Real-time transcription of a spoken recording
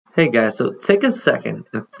Hey guys, so take a second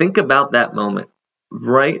and think about that moment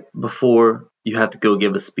right before you have to go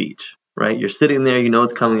give a speech, right? You're sitting there, you know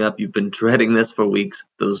it's coming up, you've been dreading this for weeks,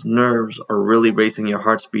 those nerves are really racing, your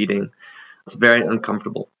heart's beating. It's very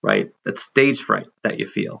uncomfortable, right? That's stage fright that you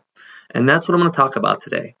feel. And that's what I'm going to talk about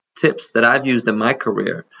today. Tips that I've used in my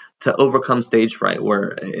career to overcome stage fright, where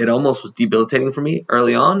it almost was debilitating for me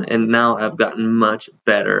early on, and now I've gotten much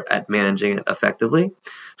better at managing it effectively.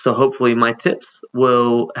 So hopefully my tips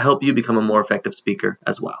will help you become a more effective speaker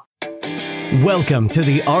as well. Welcome to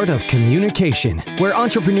the Art of Communication, where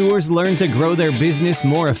entrepreneurs learn to grow their business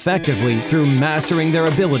more effectively through mastering their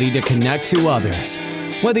ability to connect to others.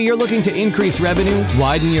 Whether you're looking to increase revenue,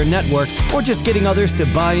 widen your network, or just getting others to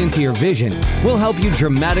buy into your vision, we'll help you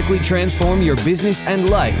dramatically transform your business and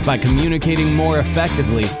life by communicating more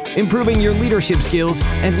effectively, improving your leadership skills,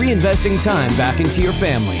 and reinvesting time back into your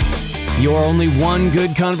family. You're only one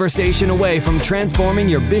good conversation away from transforming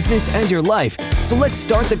your business and your life, so let's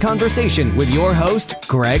start the conversation with your host,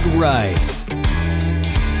 Greg Rice.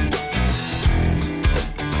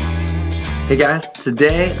 Hey guys,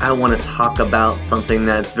 today I want to talk about something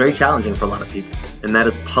that's very challenging for a lot of people, and that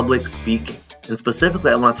is public speaking. And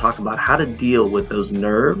specifically, I want to talk about how to deal with those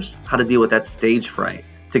nerves, how to deal with that stage fright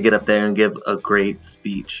to get up there and give a great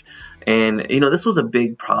speech. And, this was a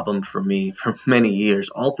big problem for me for many years.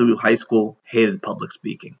 All through high school, hated public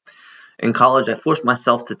speaking. In college, I forced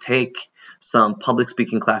myself to take some public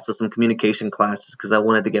speaking classes, some communication classes, because I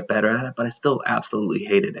wanted to get better at it, but I still absolutely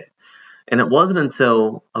hated it. And it wasn't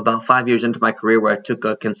until about 5 years into my career where I took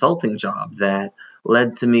a consulting job that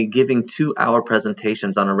led to me giving 2-hour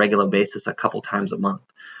presentations on a regular basis a couple times a month.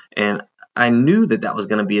 And I knew that that was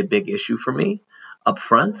going to be a big issue for me up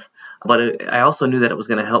front, but I also knew that it was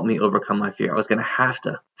going to help me overcome my fear. I was going to have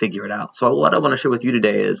to figure it out. So what I want to share with you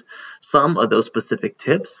today is some of those specific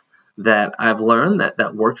tips that I've learned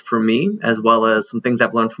that worked for me, as well as some things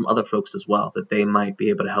I've learned from other folks as well that they might be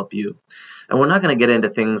able to help you. And we're not going to get into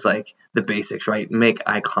things like the basics, right? Make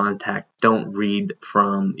eye contact, don't read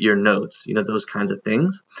from your notes, those kinds of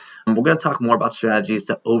things. We're going to talk more about strategies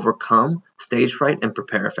to overcome stage fright and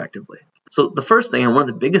prepare effectively. So the first thing, and one of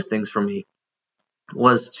the biggest things for me,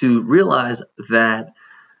 was to realize that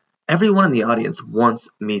everyone in the audience wants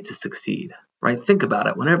me to succeed. Right? Think about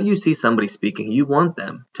it. Whenever you see somebody speaking, you want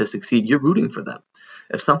them to succeed. You're rooting for them.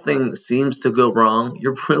 If something seems to go wrong,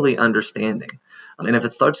 you're really understanding. And if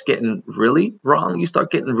it starts getting really wrong, you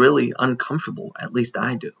start getting really uncomfortable. At least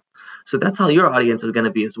I do. So that's how your audience is going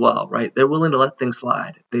to be as well, right? They're willing to let things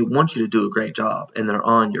slide. They want you to do a great job, and they're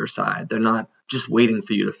on your side. They're not just waiting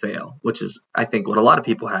for you to fail, which is, I think, what a lot of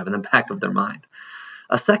people have in the back of their mind.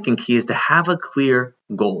 A second key is to have a clear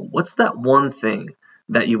goal. What's that one thing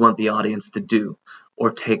that you want the audience to do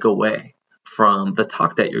or take away from the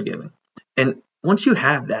talk that you're giving? And once you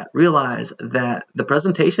have that, realize that the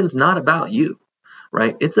presentation's not about you,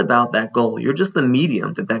 right? It's about that goal. You're just the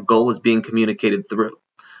medium that goal is being communicated through.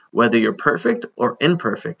 Whether you're perfect or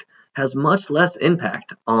imperfect has much less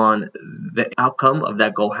impact on the outcome of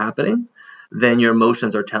that goal happening than your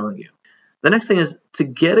emotions are telling you. The next thing is to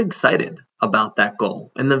get excited about that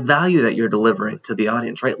goal and the value that you're delivering to the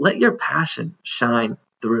audience, right? Let your passion shine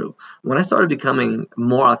through. When I started becoming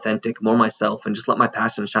more authentic, more myself, and just let my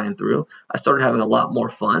passion shine through, I started having a lot more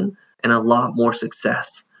fun and a lot more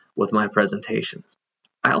success with my presentations.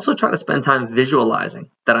 I also try to spend time visualizing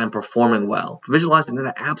that I'm performing well, visualizing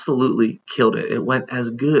that I absolutely killed it. It went as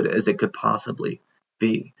good as it could possibly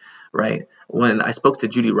be. Right? When I spoke to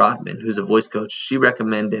Judy Rodman, who's a voice coach, she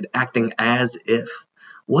recommended acting as if.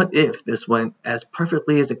 What if this went as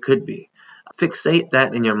perfectly as it could be? Fixate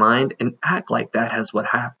that in your mind and act like that is what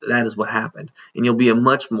happened. And you'll be a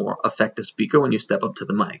much more effective speaker when you step up to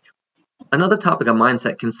the mic. Another topic of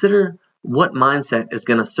mindset, consider what mindset is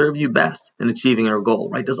going to serve you best in achieving your goal,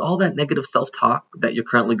 right? Does all that negative self-talk that you're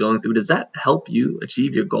currently going through, does that help you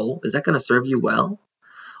achieve your goal? Is that going to serve you well?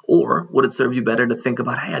 Or would it serve you better to think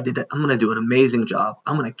about, hey, I did that. I'm going to do an amazing job.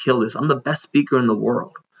 I'm going to kill this. I'm the best speaker in the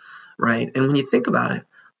world, right? And when you think about it,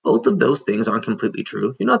 both of those things aren't completely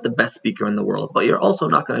true. You're not the best speaker in the world, but you're also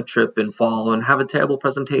not going to trip and fall and have a terrible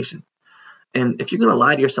presentation. And if you're going to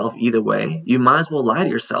lie to yourself either way, you might as well lie to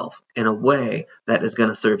yourself in a way that is going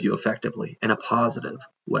to serve you effectively, in a positive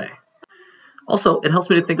way. Also, it helps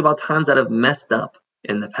me to think about times that I've messed up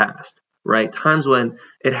in the past. Right? Times when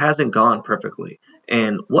it hasn't gone perfectly.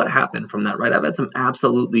 And what happened from that, right? I've had some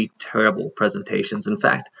absolutely terrible presentations. In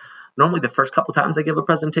fact, normally the first couple times I give a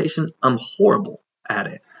presentation, I'm horrible at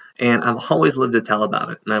it. And I've always lived to tell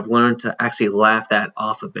about it. And I've learned to actually laugh that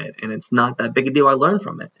off a bit. And it's not that big a deal. I learned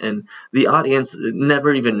from it. And the audience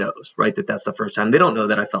never even knows, right, that that's the first time. They don't know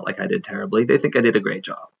that I felt like I did terribly. They think I did a great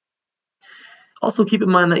job. Also, keep in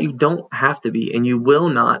mind that you don't have to be and you will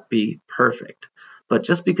not be perfect. But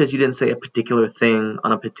just because you didn't say a particular thing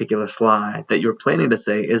on a particular slide that you're planning to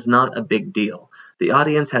say is not a big deal. The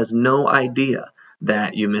audience has no idea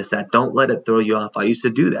that you missed that. Don't let it throw you off. I used to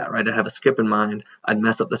do that, right? I'd have a script in mind. I'd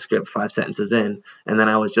mess up the script 5 sentences in, and then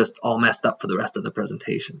I was just all messed up for the rest of the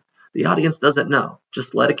presentation. The audience doesn't know.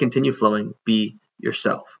 Just let it continue flowing. Be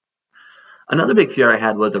yourself. Another big fear I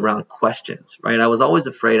had was around questions, right? I was always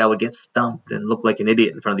afraid I would get stumped and look like an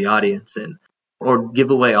idiot in front of the audience or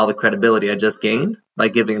give away all the credibility I just gained by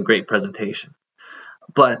giving a great presentation.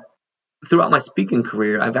 But throughout my speaking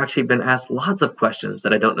career, I've actually been asked lots of questions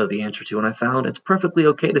that I don't know the answer to, and I found it's perfectly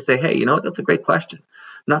okay to say, hey, you know what, that's a great question.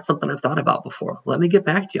 Not something I've thought about before. Let me get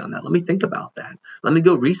back to you on that. Let me think about that. Let me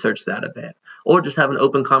go research that a bit. Or just have an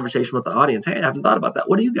open conversation with the audience. Hey, I haven't thought about that.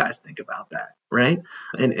 What do you guys think about that? Right?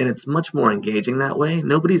 And it's much more engaging that way.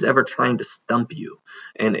 Nobody's ever trying to stump you,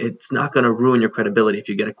 and it's not going to ruin your credibility if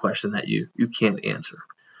you get a question that you can't answer.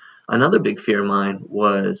 Another big fear of mine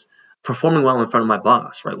was performing well in front of my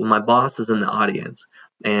boss, right? When my boss is in the audience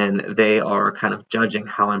and they are kind of judging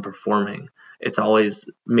how I'm performing, it's always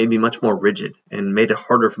made me much more rigid and made it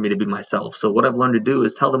harder for me to be myself. So what I've learned to do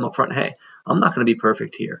is tell them up front, hey, I'm not going to be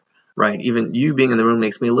perfect here, right? Even you being in the room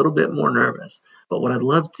makes me a little bit more nervous. But what I'd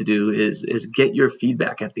love to do is get your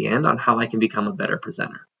feedback at the end on how I can become a better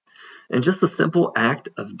presenter. And just the simple act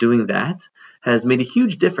of doing that has made a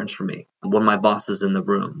huge difference for me when my boss is in the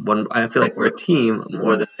room, when I feel like we're a team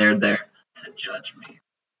more than they're there to judge me.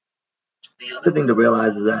 The other thing to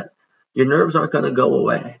realize is that your nerves aren't going to go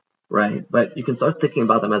away, right? But you can start thinking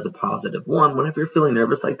about them as a positive. One, whenever you're feeling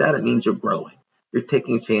nervous like that, it means you're growing. You're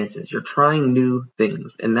taking chances. You're trying new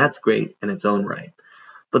things, and that's great in its own right.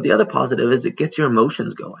 But the other positive is it gets your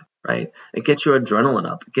emotions going, right? It gets your adrenaline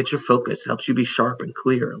up. It gets your focus. It helps you be sharp and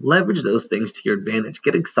clear. Leverage those things to your advantage.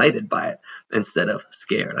 Get excited by it instead of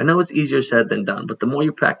scared. I know it's easier said than done, but the more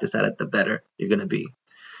you practice at it, the better you're going to be.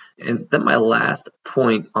 And then my last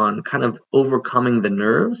point on kind of overcoming the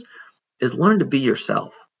nerves is learn to be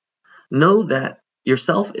yourself. Know that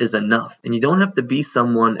yourself is enough, and you don't have to be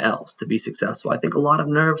someone else to be successful. I think a lot of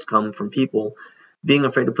nerves come from people being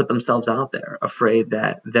afraid to put themselves out there, afraid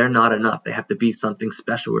that they're not enough. They have to be something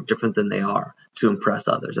special or different than they are to impress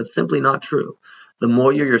others. That's simply not true. The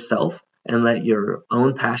more you're yourself and let your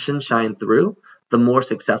own passion shine through, the more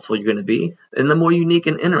successful you're going to be and the more unique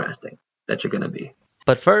and interesting that you're going to be.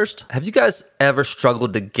 But first, have you guys ever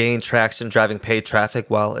struggled to gain traction driving paid traffic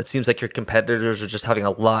while it seems like your competitors are just having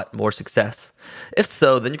a lot more success? If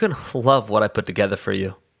so, then you're going to love what I put together for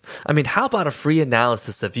you. I mean, how about a free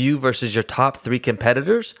analysis of you versus your top 3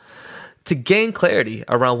 competitors to gain clarity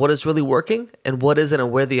around what is really working and what isn't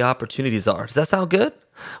and where the opportunities are? Does that sound good?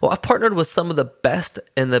 Well, I've partnered with some of the best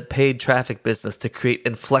in the paid traffic business to create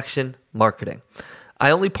inflection marketing. I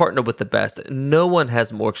only partner with the best. No one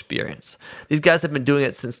has more experience. These guys have been doing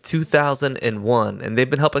it since 2001, and they've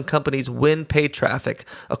been helping companies win paid traffic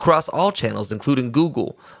across all channels, including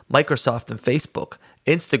Google, Microsoft, and Facebook,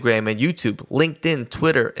 Instagram and YouTube, LinkedIn,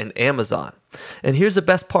 Twitter, and Amazon. And here's the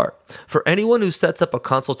best part. For anyone who sets up a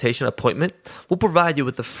consultation appointment, we'll provide you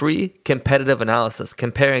with a free competitive analysis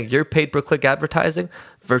comparing your paid-per-click advertising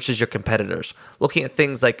versus your competitors, looking at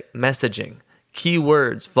things like messaging,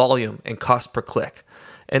 keywords, volume, and cost per click.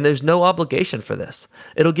 And there's no obligation for this.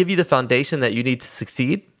 It'll give you the foundation that you need to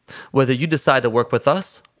succeed, whether you decide to work with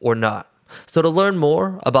us or not. So to learn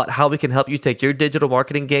more about how we can help you take your digital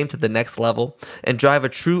marketing game to the next level and drive a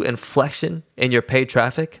true inflection in your paid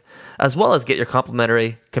traffic, as well as get your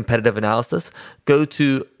complimentary competitive analysis, go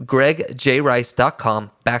to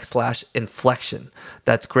gregjrice.com/inflection.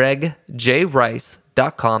 That's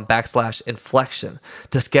gregjrice.com/inflection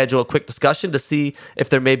to schedule a quick discussion to see if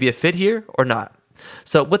there may be a fit here or not.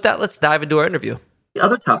 So with that, let's dive into our interview. The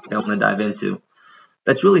other topic I want to dive into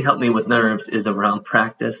that's really helped me with nerves is around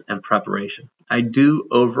practice and preparation. I do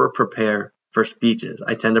over-prepare for speeches.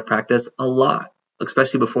 I tend to practice a lot,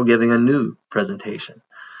 especially before giving a new presentation.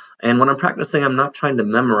 And when I'm practicing, I'm not trying to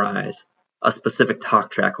memorize a specific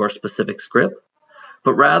talk track or a specific script,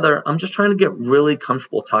 but rather I'm just trying to get really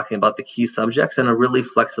comfortable talking about the key subjects in a really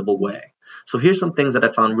flexible way. So here's some things that I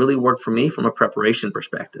found really work for me from a preparation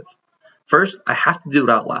perspective. First, I have to do it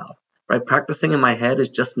out loud, right? Practicing in my head is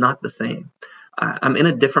just not the same. I'm in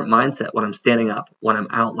a different mindset when I'm standing up, when I'm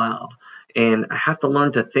out loud, and I have to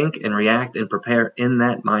learn to think and react and prepare in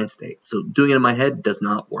that mind state. So doing it in my head does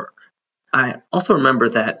not work. I also remember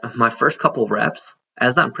that my first couple reps,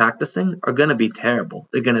 as I'm practicing, are going to be terrible.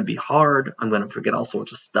 They're going to be hard. I'm going to forget all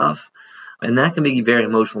sorts of stuff. And that can be very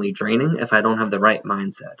emotionally draining if I don't have the right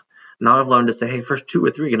mindset. Now I've learned to say, hey, first 2 or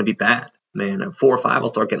 3 are going to be bad. man, at 4 or 5, I'll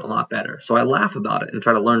start getting a lot better. So I laugh about it and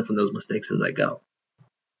try to learn from those mistakes as I go.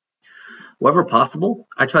 Wherever possible,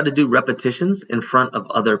 I try to do repetitions in front of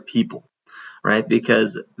other people, right?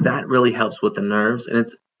 Because that really helps with the nerves. And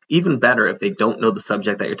it's even better if they don't know the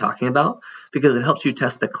subject that you're talking about, because it helps you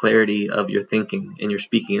test the clarity of your thinking and your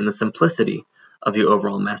speaking and the simplicity of your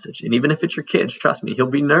overall message. And even if it's your kids, trust me, you'll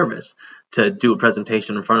be nervous to do a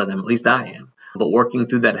presentation in front of them. At least I am. But working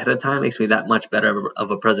through that ahead of time makes me that much better of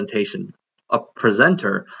a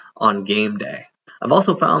presenter on game day. I've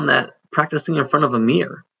also found that practicing in front of a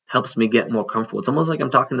mirror helps me get more comfortable. It's almost like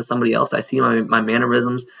I'm talking to somebody else. I see my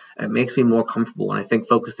mannerisms. It makes me more comfortable. And I think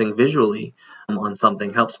focusing visually on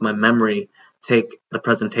something helps my memory take the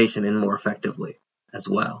presentation in more effectively as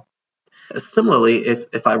well. Similarly,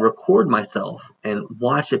 if I record myself and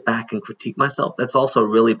watch it back and critique myself, that's also a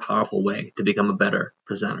really powerful way to become a better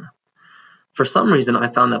presenter. For some reason, I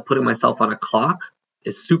found that putting myself on a clock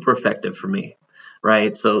is super effective for me,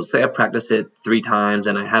 right? So say I practice it 3 times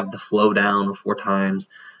and I have the flow down, or 4 times.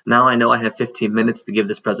 Now I know I have 15 minutes to give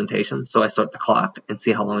this presentation, so I start the clock and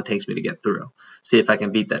see how long it takes me to get through. See if I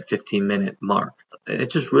can beat that 15-minute mark. It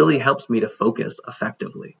just really helps me to focus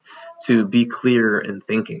effectively, to be clearer in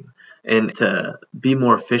thinking, and to be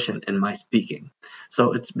more efficient in my speaking.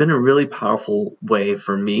 So it's been a really powerful way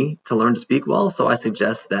for me to learn to speak well, so I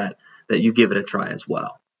suggest that you give it a try as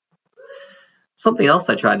well. Something else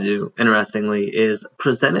I try to do, interestingly, is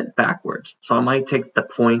present it backwards. So I might take the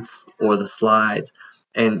points or the slides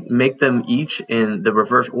and make them each in the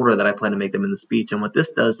reverse order that I plan to make them in the speech. And what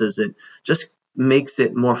this does is it just makes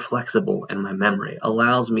it more flexible in my memory,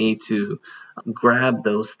 allows me to grab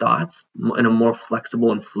those thoughts in a more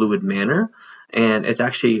flexible and fluid manner, and it's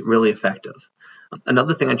actually really effective.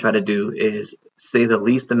 Another thing I try to do is say the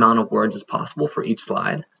least amount of words as possible for each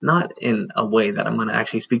slide, not in a way that I'm going to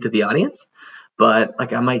actually speak to the audience, but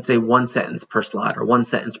like I might say 1 sentence per slide or 1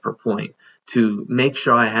 sentence per point to make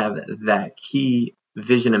sure I have that key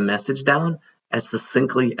vision and message down as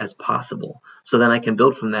succinctly as possible. So then I can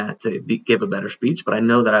build from that to give a better speech, but I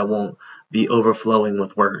know that I won't be overflowing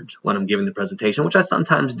with words when I'm giving the presentation, which I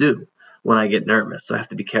sometimes do when I get nervous. So I have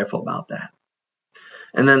to be careful about that.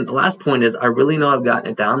 And then the last point is I really know I've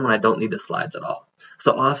gotten it down when I don't need the slides at all.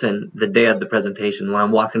 So often the day of the presentation, when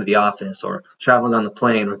I'm walking to the office or traveling on the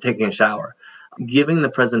plane or taking a shower, giving the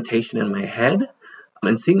presentation in my head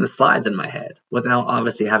and seeing the slides in my head without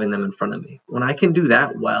obviously having them in front of me. When I can do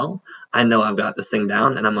that well, I know I've got this thing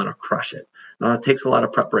down and I'm going to crush it. Now, it takes a lot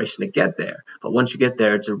of preparation to get there, but once you get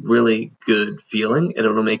there, it's a really good feeling.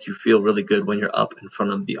 It'll make you feel really good when you're up in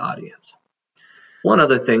front of the audience. One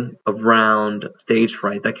other thing around stage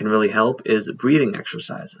fright that can really help is breathing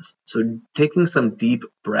exercises. So taking some deep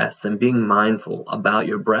breaths and being mindful about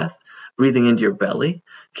your breath, breathing into your belly,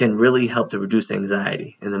 can really help to reduce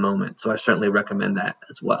anxiety in the moment. So I certainly recommend that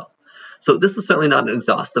as well. So this is certainly not an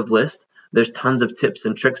exhaustive list. There's tons of tips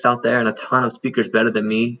and tricks out there and a ton of speakers better than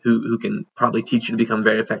me who can probably teach you to become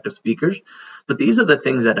very effective speakers. But these are the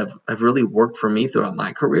things that have really worked for me throughout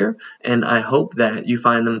my career. And I hope that you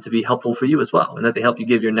find them to be helpful for you as well, and that they help you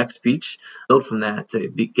give your next speech, build from that to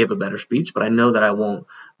give a better speech. But I know that I won't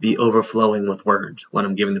be overflowing with words when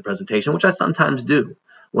I'm giving the presentation, which I sometimes do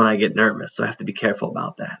when I get nervous. So I have to be careful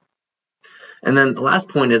about that. And then the last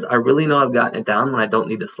point is I really know I've gotten it down when I don't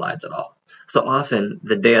need the slides at all. So often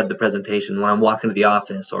the day of the presentation, when I'm walking to the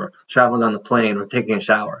office or traveling on the plane or taking a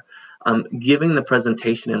shower, I'm giving the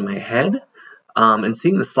presentation in my head and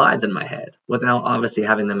seeing the slides in my head without obviously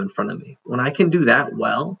having them in front of me. When I can do that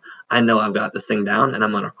well, I know I've got this thing down and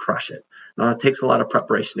I'm going to crush it. Now, it takes a lot of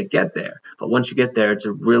preparation to get there, but once you get there, it's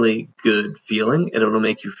a really good feeling. It'll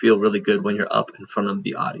make you feel really good when you're up in front of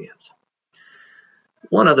the audience.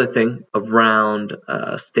 One other thing around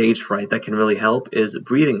stage fright that can really help is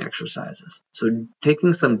breathing exercises. So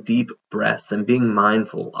taking some deep breaths and being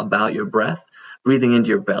mindful about your breath, breathing into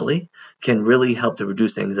your belly, can really help to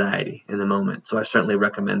reduce anxiety in the moment. So I certainly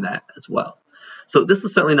recommend that as well. So this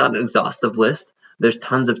is certainly not an exhaustive list. There's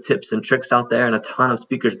tons of tips and tricks out there and a ton of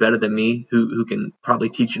speakers better than me who can probably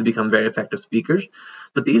teach you to become very effective speakers.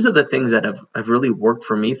 But these are the things that have really worked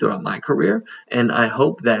for me throughout my career. And I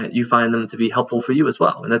hope that you find them to be helpful for you as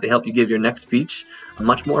well, and that they help you give your next speech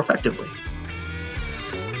much more effectively.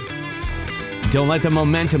 Don't let the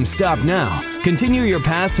momentum stop now. Continue your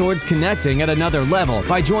path towards connecting at another level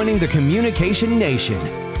by joining the Communication Nation.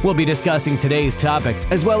 We'll be discussing today's topics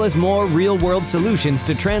as well as more real-world solutions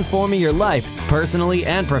to transforming your life personally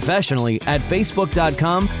and professionally at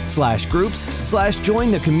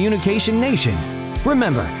facebook.com/groups/join the Communication Nation.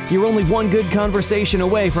 Remember, you're only one good conversation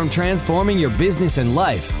away from transforming your business and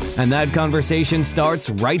life, and that conversation starts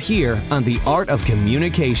right here on The Art of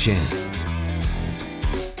Communication.